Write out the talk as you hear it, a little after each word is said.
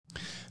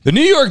The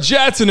New York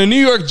Jets and the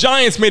New York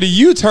Giants made a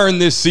U-turn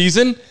this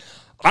season.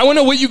 I want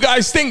to know what you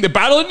guys think. The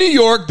Battle of New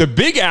York, the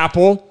Big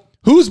Apple,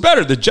 who's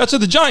better, the Jets or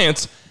the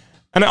Giants?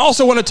 And I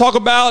also want to talk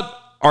about,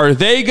 are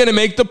they going to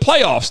make the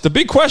playoffs? The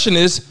big question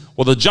is,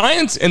 will the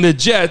Giants and the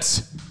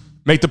Jets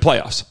make the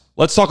playoffs?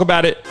 Let's talk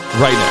about it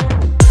right now.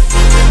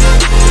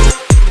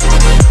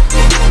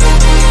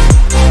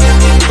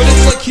 But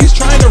it's like he's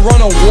trying to run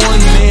a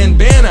one-man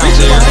band out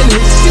there. Behind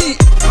his seat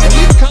and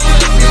leave a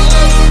comment below.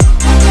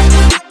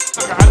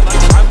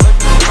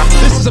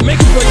 This is a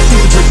make-or-break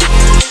season.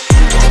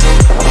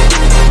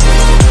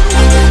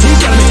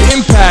 He's got to make an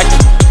impact.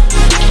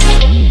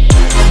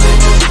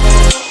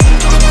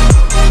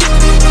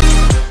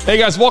 Hey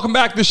guys, welcome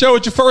back to the show.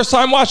 It's your first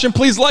time watching.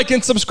 Please like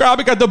and subscribe.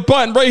 We got the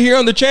button right here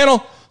on the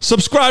channel.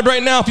 Subscribe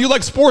right now. If you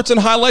like sports and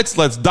highlights,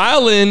 let's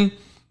dial in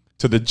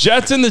to the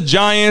Jets and the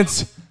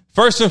Giants.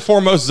 First and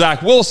foremost,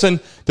 Zach Wilson,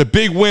 the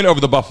big win over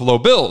the Buffalo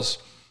Bills.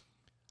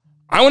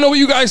 I want to know what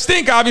you guys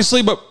think,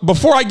 obviously, but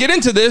before I get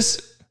into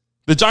this,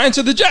 the Giants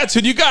or the Jets,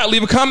 who do you got?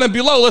 Leave a comment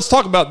below. Let's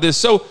talk about this.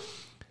 So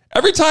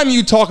every time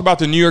you talk about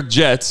the New York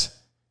Jets,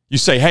 you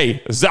say,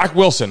 hey, Zach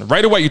Wilson.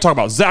 Right away, you talk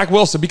about Zach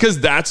Wilson because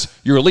that's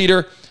your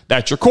leader,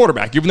 that's your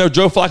quarterback. Even though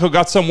Joe Flacco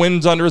got some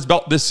wins under his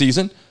belt this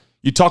season,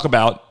 you talk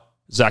about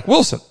Zach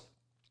Wilson.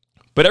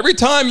 But every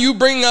time you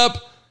bring up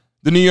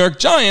the New York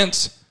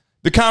Giants,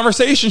 the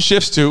conversation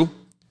shifts to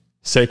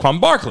Saquon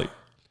Barkley.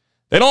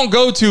 They don't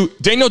go to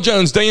Daniel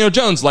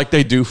Jones like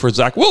they do for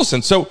Zach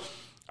Wilson. So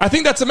I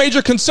think that's a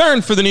major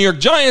concern for the New York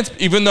Giants,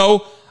 even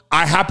though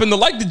I happen to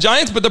like the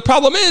Giants. But the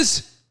problem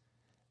is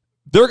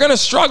they're going to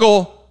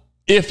struggle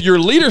if your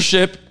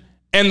leadership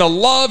and the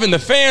love and the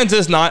fans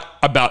is not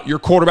about your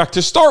quarterback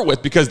to start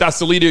with, because that's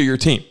the leader of your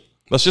team.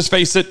 Let's just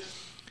face it.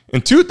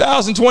 In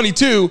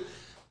 2022,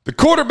 the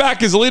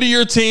quarterback is the leader of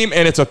your team,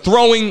 and it's a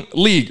throwing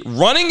league.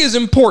 Running is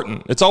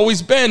important. It's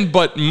always been,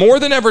 but more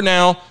than ever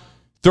now,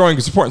 throwing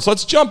is important. So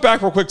let's jump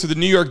back real quick to the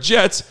New York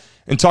Jets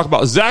and talk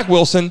about Zach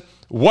Wilson,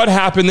 what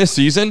happened this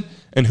season,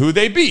 and who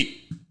they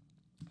beat.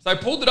 So I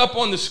pulled it up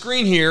on the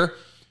screen here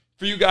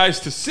for you guys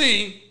to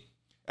see.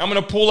 I'm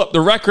going to pull up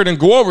the record and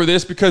go over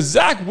this because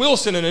Zach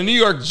Wilson and the New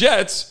York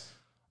Jets,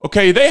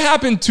 okay, they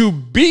happened to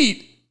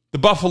beat the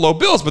Buffalo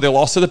Bills, but they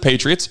lost to the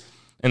Patriots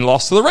and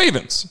lost to the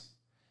Ravens.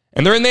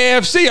 And they're in the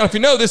AFC. I don't know if you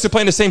know this, they're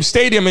playing the same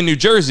stadium in New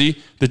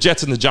Jersey, the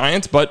Jets and the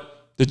Giants,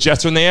 but the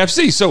Jets are in the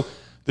AFC. So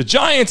the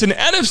Giants in the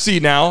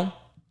NFC now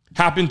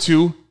happen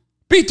to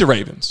beat the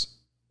Ravens,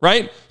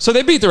 right? So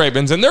they beat the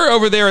Ravens, and they're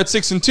over there at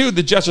 6-2.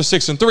 The Jets are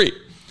 6-3.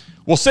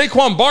 Will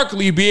Saquon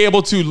Barkley be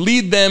able to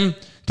lead them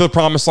to the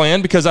promised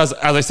land? Because as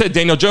I said,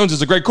 Daniel Jones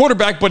is a great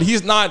quarterback, but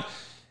he's not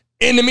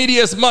in the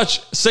media as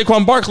much.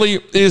 Saquon Barkley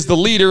is the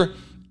leader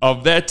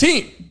of that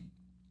team.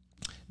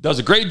 Does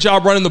a great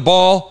job running the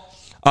ball.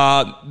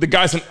 The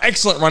guy's an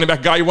excellent running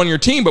back guy. You won your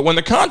team, but when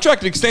the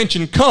contract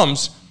extension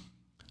comes,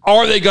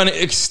 are they going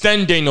to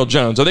extend Daniel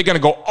Jones? Are they going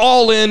to go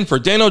all in for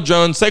Daniel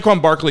Jones,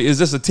 Saquon Barkley? Is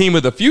this a team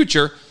with a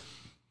future?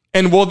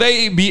 And will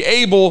they be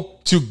able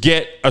to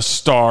get a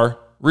star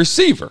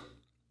receiver?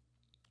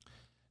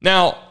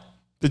 Now,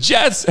 the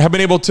Jets have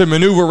been able to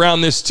maneuver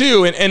around this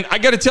too, and I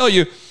got to tell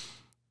you,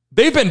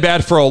 they've been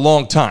bad for a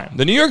long time.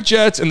 The New York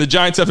Jets and the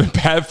Giants have been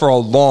bad for a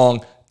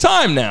long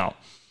time now.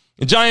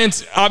 The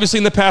Giants, obviously,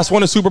 in the past,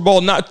 won a Super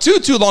Bowl not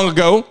too long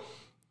ago,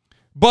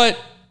 but,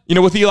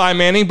 with Eli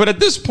Manning. But at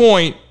this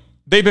point,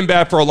 they've been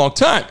bad for a long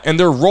time, and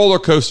they're roller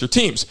coaster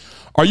teams.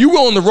 Are you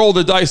willing to roll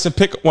the dice and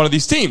pick one of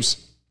these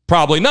teams?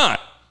 Probably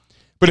not.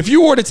 But if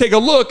you were to take a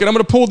look, and I'm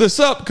going to pull this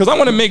up because I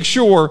want to make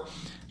sure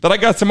that I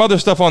got some other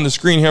stuff on the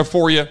screen here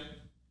for you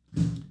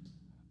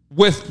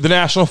with the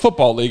National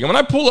Football League. And when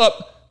I pull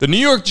up the New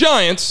York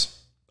Giants,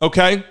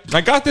 okay,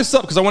 I got this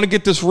up because I want to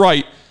get this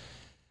right.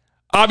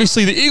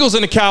 Obviously, the Eagles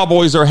and the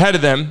Cowboys are ahead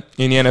of them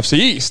in the NFC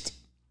East.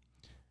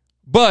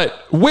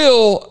 But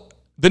will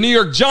the New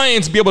York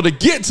Giants be able to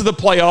get to the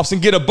playoffs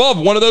and get above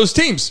one of those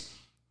teams?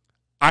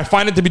 I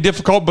find it to be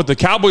difficult, but the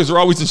Cowboys are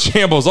always in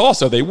shambles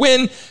also. They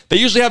win, they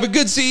usually have a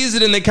good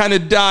season, and they kind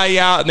of die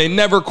out, and they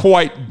never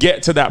quite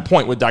get to that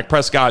point with Dak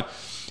Prescott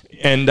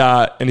and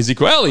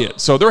Ezekiel Elliott.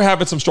 So they're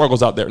having some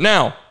struggles out there.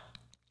 Now,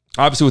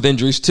 obviously with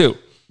injuries too.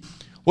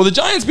 Will the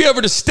Giants be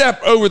able to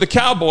step over the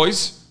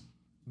Cowboys?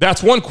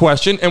 That's one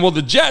question. And will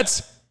the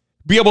Jets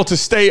be able to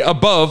stay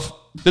above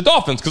the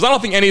Dolphins? Because I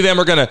don't think any of them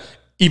are going to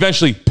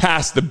eventually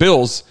pass the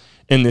Bills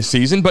in this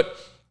season. But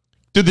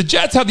do the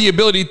Jets have the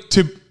ability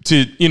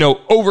to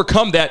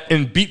overcome that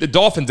and beat the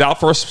Dolphins out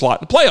for a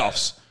slot in the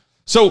playoffs?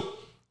 So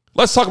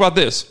let's talk about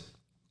this.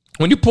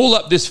 When you pull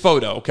up this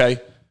photo,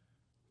 okay,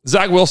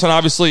 Zach Wilson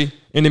obviously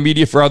in the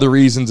media for other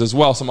reasons as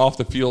well, some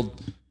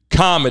off-the-field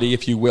comedy,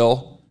 if you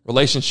will,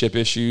 relationship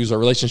issues or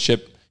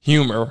relationship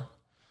humor.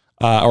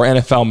 Or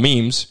NFL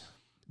memes.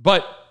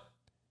 But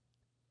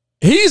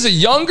he's a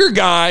younger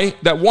guy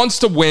that wants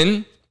to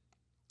win.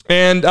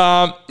 And,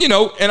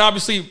 and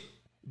obviously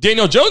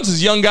Daniel Jones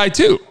is a young guy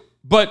too.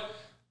 But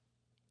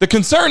the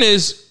concern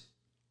is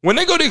when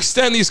they go to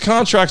extend these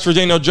contracts for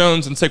Daniel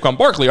Jones and Saquon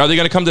Barkley, are they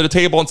going to come to the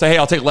table and say, hey,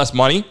 I'll take less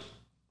money?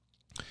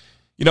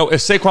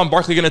 is Saquon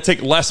Barkley going to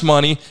take less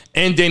money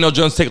and Daniel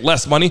Jones take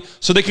less money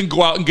so they can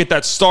go out and get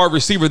that star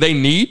receiver they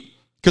need?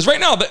 Because right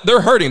now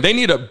they're hurting. They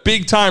need a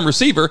big-time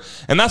receiver,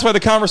 and that's why the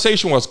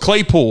conversation was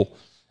Claypool.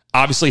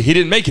 Obviously, he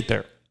didn't make it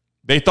there.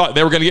 They thought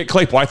they were going to get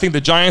Claypool. I think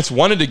the Giants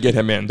wanted to get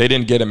him in. They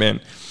didn't get him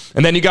in.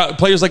 And then you got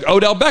players like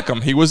Odell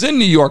Beckham. He was in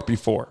New York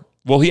before.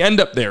 Will he end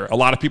up there? A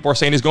lot of people are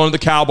saying he's going to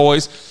the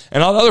Cowboys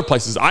and all the other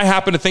places. I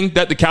happen to think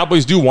that the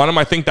Cowboys do want him.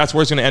 I think that's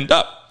where he's going to end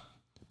up.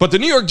 But the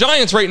New York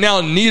Giants right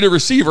now need a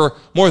receiver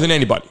more than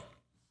anybody.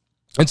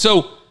 And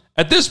so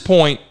at this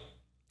point,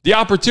 the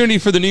opportunity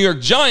for the New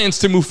York Giants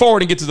to move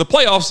forward and get to the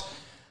playoffs,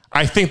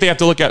 I think they have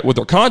to look at what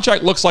their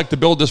contract looks like to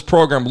build this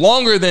program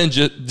longer than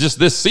just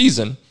this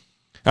season.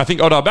 I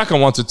think Odell Beckham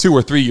wants a 2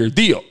 or 3 year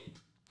deal.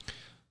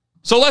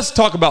 So let's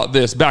talk about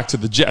this. Back to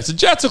the Jets. The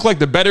Jets look like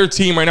the better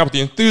team right now with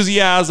the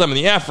enthusiasm and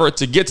the effort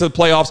to get to the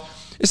playoffs,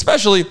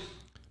 especially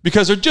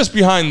because they're just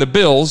behind the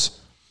Bills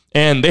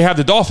and they have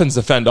the Dolphins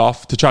to fend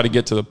off to try to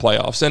get to the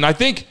playoffs. And I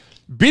think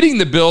beating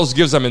the Bills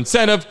gives them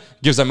incentive,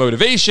 gives them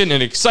motivation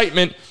and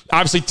excitement.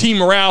 Obviously, team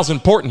morale is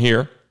important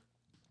here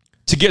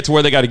to get to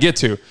where they got to get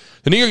to.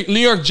 The New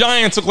York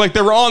Giants look like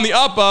they were on the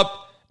up,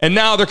 and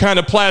now they're kind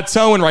of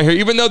plateauing right here.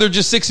 Even though they're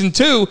just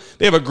 6-2,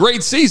 they have a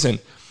great season.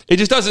 It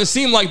just doesn't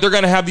seem like they're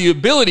going to have the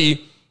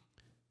ability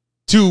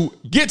to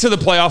get to the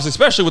playoffs,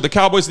 especially with the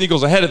Cowboys and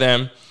Eagles ahead of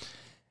them.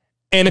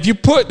 And if you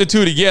put the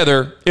two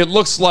together, it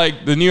looks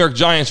like the New York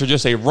Giants are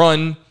just a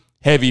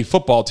run-heavy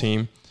football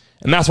team.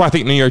 And that's why I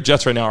think New York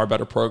Jets right now are a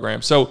better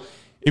program. So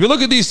if you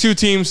look at these two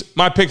teams,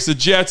 my pick's the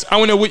Jets. I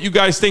want to know what you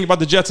guys think about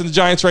the Jets and the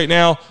Giants right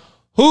now.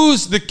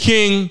 Who's the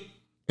king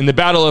in the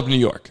Battle of New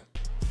York?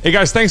 Hey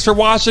guys, thanks for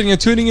watching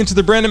and tuning into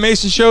the Brandon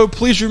Mason Show.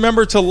 Please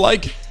remember to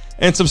like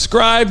and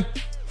subscribe.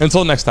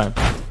 Until next time.